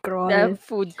food crawl. The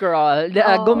food crawl.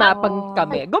 Gumapang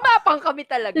kami. Gumapang kami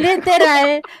talaga.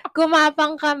 Literal,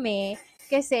 gumapang kami.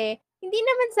 Kasi, hindi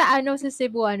naman sa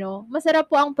Cebu,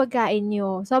 masarap po ang pagkain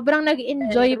nyo. Sobrang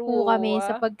nag-enjoy po kami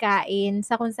sa pagkain,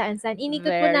 sa kung saan-saan. Inikot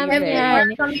po namin yan.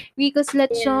 Ricos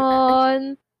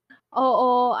Lechon.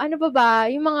 Oo, ano ba?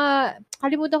 Yung mga,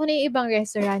 kalimutan ko na yung ibang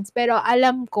restaurants. Pero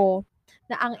alam ko,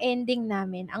 na ang ending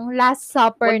namin, ang last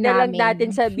supper namin. Huwag na lang natin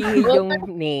sabihin yung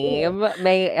name.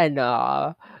 May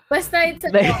basta it's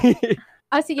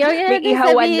sige, may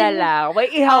ihawan na lang.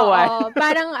 May ihawan. Oo,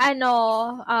 parang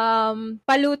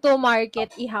Paluto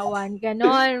Market ihawan.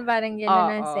 Ganon, parang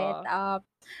ganon ang setup.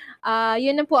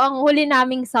 Yun na po ang huli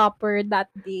naming supper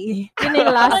that day. Yun yung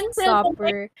last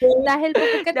supper. Dahil po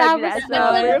pagkatapos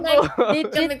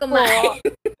legit po,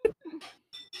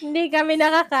 Hindi kami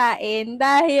nakakain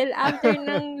dahil after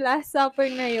ng last supper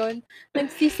na yon,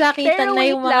 nagsisakitan na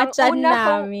yung mga tiyan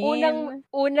namin.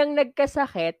 Unang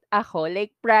nagkasakit ako,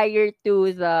 like prior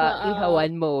to the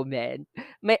ihawan moment.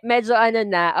 Medyo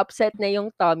upset na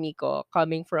yung tummy ko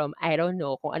coming from, I don't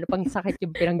know, kung ano pang sakit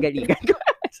yung pinanggalingan ko.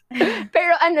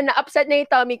 Pero na-upset na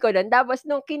yung tummy ko nun. Tapos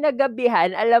nung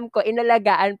kinagabihan, alam ko,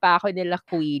 inalagaan pa ako nila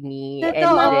Queenie and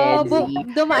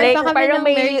Renzi. Dumaan pa kami ng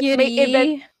Mercury. May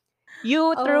event.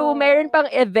 Meron pang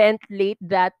event late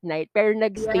that night, pero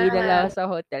nagstay na lang sa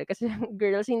hotel. Kasi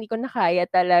girls, hindi ko na kaya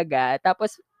talaga.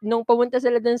 Tapos, nung pumunta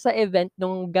sila dun sa event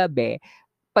nung gabi,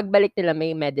 pagbalik nila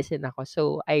may medicine ako. So,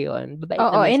 ayun.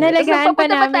 Oo, inalagaan pa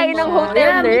namin tayo ng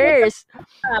hotel nurse.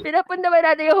 Pinapunta ba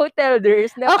natin yung hotel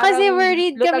nurse? Kasi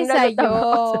worried kami sa'yo.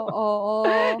 Oo.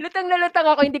 Lutang na lutang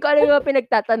ako. Hindi ko alam yung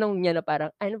pinagtatanong niya na parang,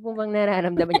 ano po bang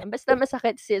nararamdaman niya? Basta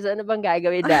masakit sis, ano bang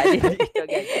gagawin natin dito?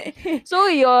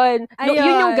 So, yun.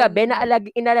 Yun yung gabi na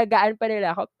inalagaan pa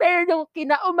nila ako. Pero nung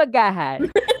kinaumagahan,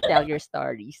 tell your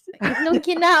stories. Nung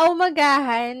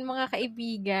kinaumagahan, mga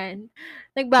kaibigan,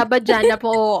 nagbabadya na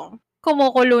po.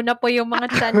 Kumukulo na po yung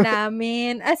mga tiyan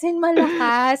namin. As in,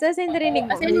 malakas. As in, rinig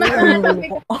mo. As in,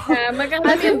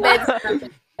 magkakabi yung beds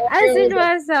namin. As in,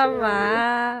 masama.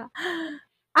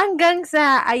 Hanggang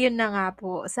sa, ayun na nga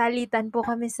po, salitan po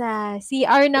kami sa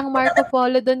CR ng Marco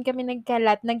Polo. Doon kami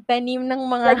nagkalat, nagtanim ng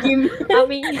mga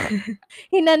aming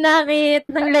hinanakit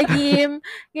ng lagim.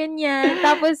 Ganyan.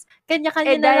 Tapos,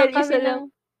 kanya-kanya na lang kami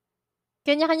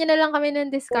kanya-kanya na lang kami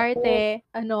ng diskarte.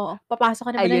 Papasok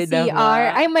ka naman ng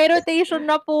CR. Ay, may rotation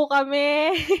na po kami.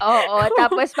 Oo,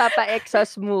 tapos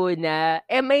papa-exhaust muna.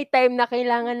 May time na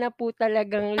kailangan na po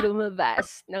talagang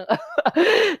lumabas.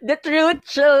 The truth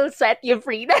shall set you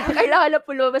free. Kailangan na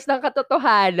po lumabas ng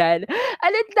katotohanan.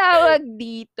 Anong tawag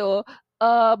dito?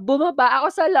 Bumaba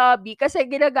ako sa lobby kasi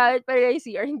ginagamit pa rin yung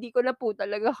CR. Hindi ko na po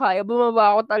talaga kaya.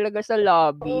 Bumaba ako talaga sa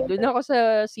lobby. Doon ako sa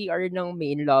CR ng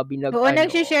main lobby.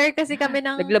 Nag-share kasi kami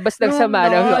ng naglabas ng sama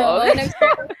ng loob.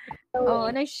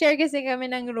 Nag-share kasi kami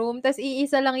ng room. Tapos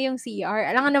iisa lang yung CR.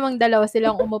 Alam nga namang dalawa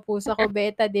silang umupo sa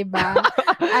kubeta, diba?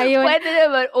 Ayun. Pwede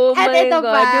naman. Oh my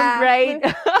God. Yung bride.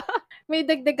 May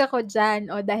dagdag ako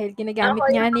dyan. Dahil ginagamit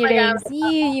niya ni Renzi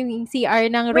yung CR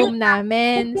ng room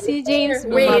namin. Si James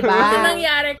bumaba. Ang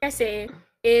nangyari kasi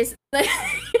is,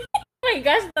 oh my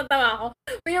gosh, tatawa ako.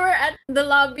 We were at the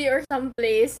lobby or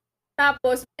someplace.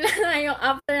 Tapos, na yung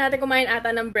after natin kumain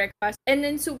ata ng breakfast. And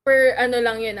then super,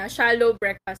 lang yun shallow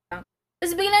breakfast lang.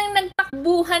 Tapos biglang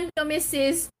nagtakbuhan kami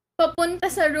sis,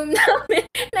 papunta sa room namin.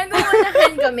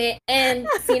 Nag-uunahan kami. And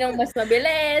sinong mas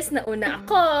mabilis? Nauna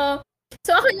ako.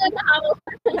 So, ako yung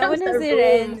nauna si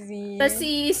Renzi. Tapos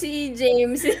si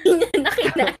James, hindi niya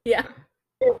nakinaya.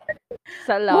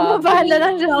 Sa lobby. Bumaba na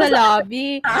lang siya sa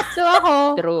lobby. So, ako.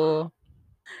 True.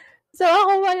 So,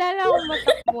 ako wala lang akong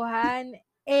matakbuhan.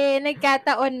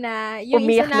 Nagkataon na. Yung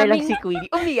umiyak isa na lang si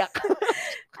Queenie. Umiyak.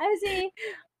 Kasi,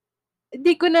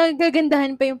 di ko na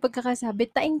gagandahan pa yung pagkakasabi.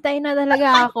 Taing-tay na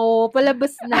talaga ako.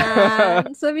 Palabas na.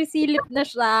 Sumisilip na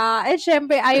siya.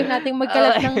 Syempre, ayaw nating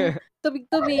magkalat ng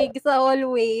tubig-tubig sa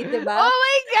hallway, diba? Oh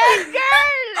my God,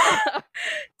 girl!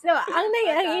 So, ang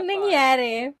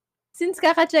nangyari, since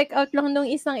kaka-check out lang nung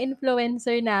isang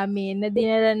influencer namin na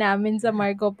dinala namin sa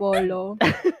Marco Polo,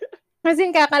 kasi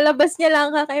kakalabas niya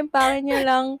lang, kakaimpake niya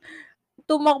lang,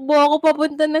 tumakbo ako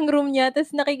papunta ng room niya,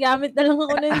 tapos nakigamit na lang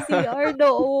ako ng CR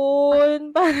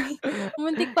doon. Parang,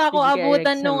 muntik pa ako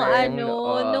abutan nung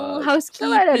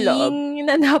housekeeping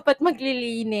na dapat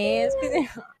maglilinis.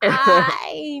 Kasi,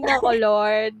 ay, nako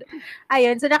Lord.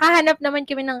 Ayun, so nakahanap naman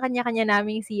kami ng kanya-kanya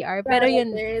naming CR. Pero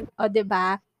yun,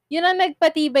 diba? Yun ang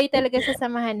nagpatibay talaga sa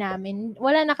samahan namin.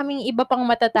 Wala na kaming iba pang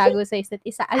matatago sa isa't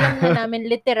isa. Alam na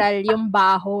namin literal yung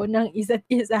baho ng isa't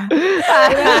isa.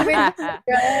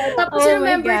 Tapos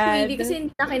remember, Queenie, kasi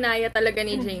hindi na kinaya talaga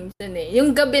ni James yun eh.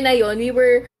 Yung gabi na yun,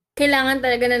 kailangan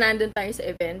talaga na nandun tayo sa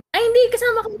event. Ay, hindi,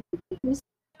 kasama ko.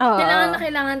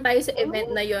 Kailangan tayo sa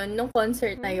event na yun, nung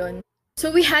concert na yun.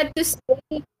 So, we had to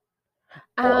stay.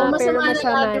 Masama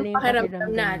na yung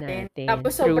pakiramdam natin.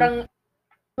 Tapos, sobrang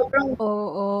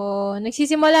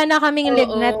nagsisimula na kaming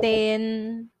lignatin.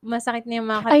 Masakit na yung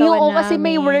mga katawan namin. Kasi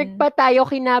may work pa tayo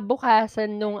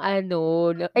kinabukasan nung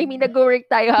nag-work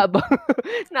tayo habang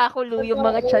nakulo yung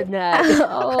mga tiyan natin.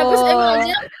 Tapos,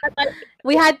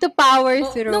 we had to power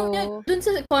through. Dun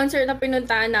sa concert na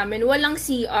pinuntahan namin, walang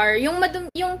CR. Yung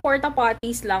porta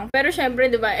potties lang. Pero syempre,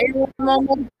 di ba,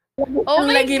 oh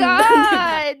my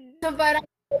God! So, parang,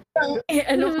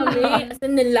 kami, as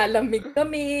in, nilalamig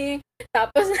kami.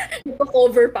 Tapos,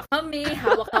 ipa-cover pa kami.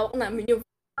 Hawak-hawak namin yung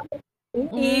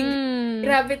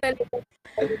Grabe talaga.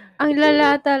 Ang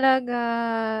lala talaga.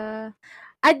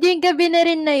 At yung gabi na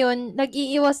rin na yun,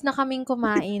 nag-iiwas na kaming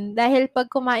kumain. Dahil pag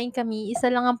kumain kami, isa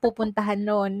lang ang pupuntahan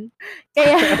noon.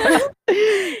 Kaya,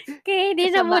 kaya hindi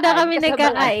na muna kami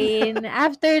nagkakain.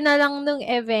 After na lang nung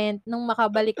event, nung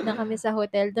makabalik na kami sa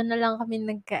hotel, doon na lang kami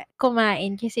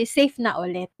kumain. Kasi safe na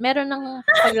ulit. Meron ng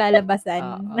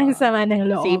paglalabasan ng sama ng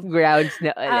loob. Safe grounds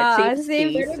na ulit.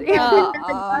 Safe space.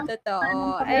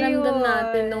 Totoo. Pakiramdam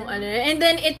natin nung ano. And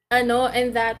then, and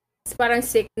that parang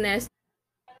sickness,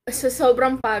 so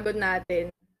sobrang pagod natin.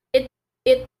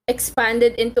 It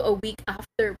expanded into a week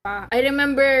after pa. I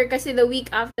remember kasi the week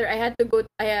after I had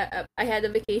a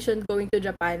vacation going to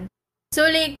Japan. So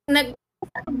like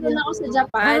nag-doon ako sa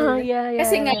Japan.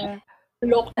 Kasi nga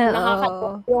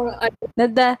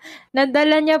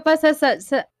nadala niya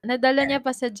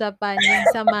pa sa Japan yung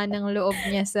sama ng loob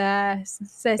niya sa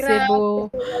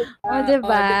Cebu.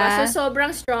 Diba? So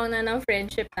sobrang strong na ng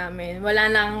friendship namin.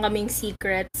 Wala na kaming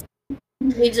secrets.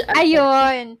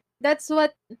 Ayun.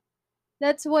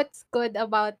 That's what's good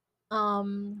about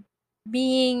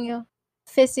being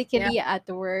physically at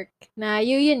work. Na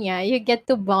you get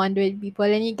to bond with people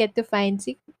and you get to find,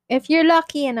 if you're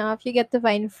lucky enough, you get to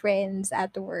find friends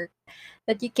at work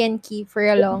that you can keep for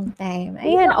a long time.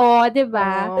 Ayan,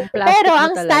 diba? Pero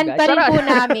ang stand pa rin po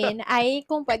namin ay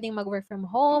kung pwedeng mag-work from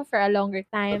home for a longer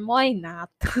time, why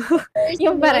not?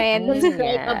 Yung pa rin.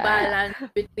 Strike a balance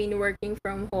between working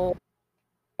from home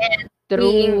and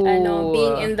being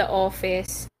in the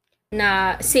office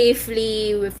na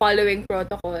safely following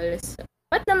protocols.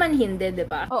 Ba't naman hindi, di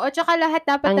ba? Oo, tsaka lahat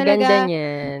dapat ang talaga, ganda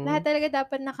niyan. Lahat talaga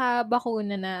dapat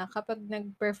nakabakuna na kapag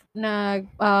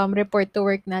report to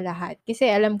work na lahat. Kasi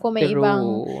alam ko may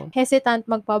ibang hesitant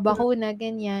magpabakuna,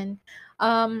 ganyan.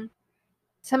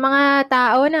 Sa mga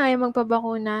tao na ay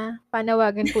magpabakuna,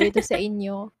 panawagan po ito sa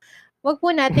inyo. Wag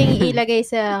po nating ilagay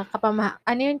sa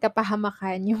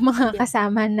kapahamakan yung mga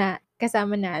kasama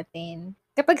natin.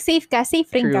 Kapag safe ka, safe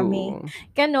rin kami.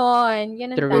 Ganon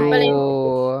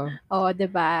tayo.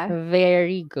 Diba?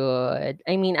 Very good.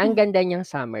 I mean, ang ganda niyang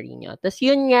summary niyo. Tapos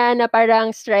yun nga na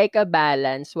parang strike a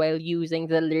balance while using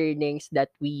the learnings that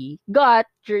we got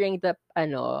during the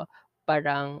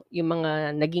parang yung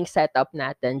mga naging setup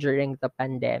natin during the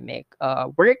pandemic.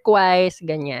 Work-wise,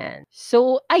 ganyan.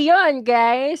 So, ayun,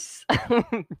 guys.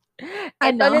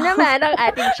 Ito na naman ang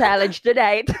ating challenge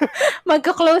tonight.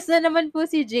 Magka-close na naman po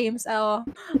si James.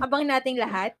 Abang nating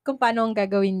lahat kung paano ang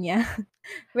gagawin niya.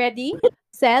 Ready?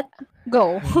 Set?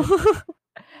 Go.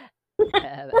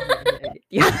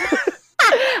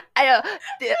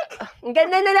 Ang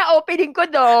ganda na opening ko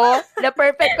na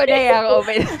perfect ko na yung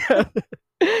opening.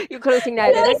 Yung closing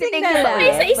natin. Closing na lang.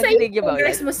 Isa-isa yung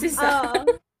progress mo si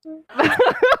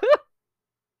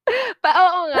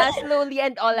Oo nga, slowly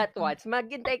and all at once.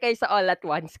 Maghintay kayo sa all at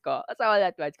once ko.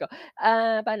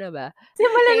 Paano ba?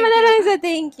 Simulan mo na lang sa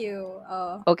thank you.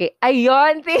 Okay.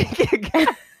 Ayun, thank you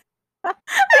guys.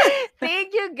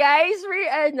 Thank you guys for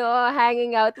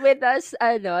hanging out with us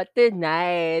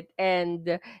tonight.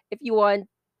 And if you want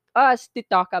us to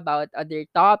talk about other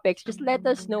topics, just let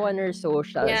us know on our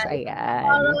socials. Ayan.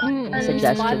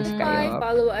 Suggestions kayo.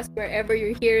 Follow us wherever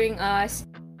you're hearing us.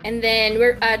 And then,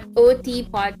 we're at OT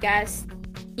Podcast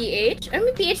PH. May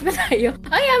PH ba tayo?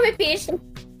 May PH.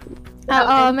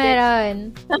 Meron.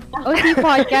 OT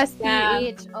Podcast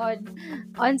PH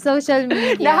on social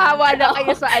media. Nahawa na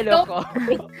kayo sa ko.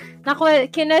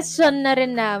 Kinestyon na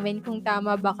rin namin kung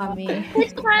tama ba kami.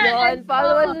 Yun,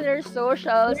 follow us on our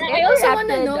socials. I also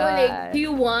wanna know, do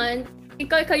you want,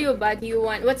 kayo ba,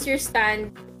 what's your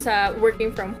stand sa working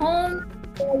from home?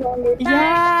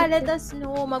 Yeah, let us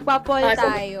know. Magpa-poll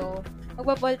tayo.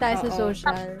 Magpa-poll tayo sa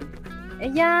social.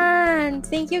 Ayan.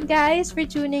 Thank you guys for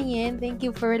tuning in. Thank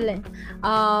you for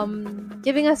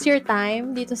giving us your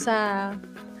time dito sa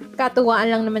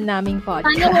katuwaan lang naman naming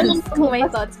podcast. Kung may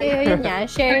thoughts kayo, yun nga,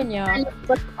 share nyo.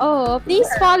 Please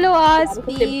follow us,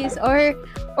 please. Or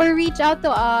reach out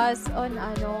to us on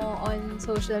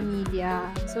social media.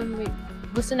 So,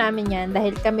 gusto namin yan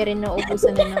dahil kami rin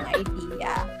naubusan na ng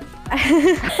idea.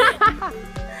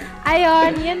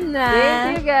 Ayun, yun na.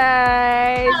 Thank you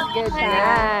guys. Good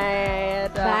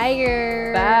night. Bye,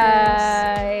 girls.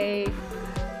 Bye.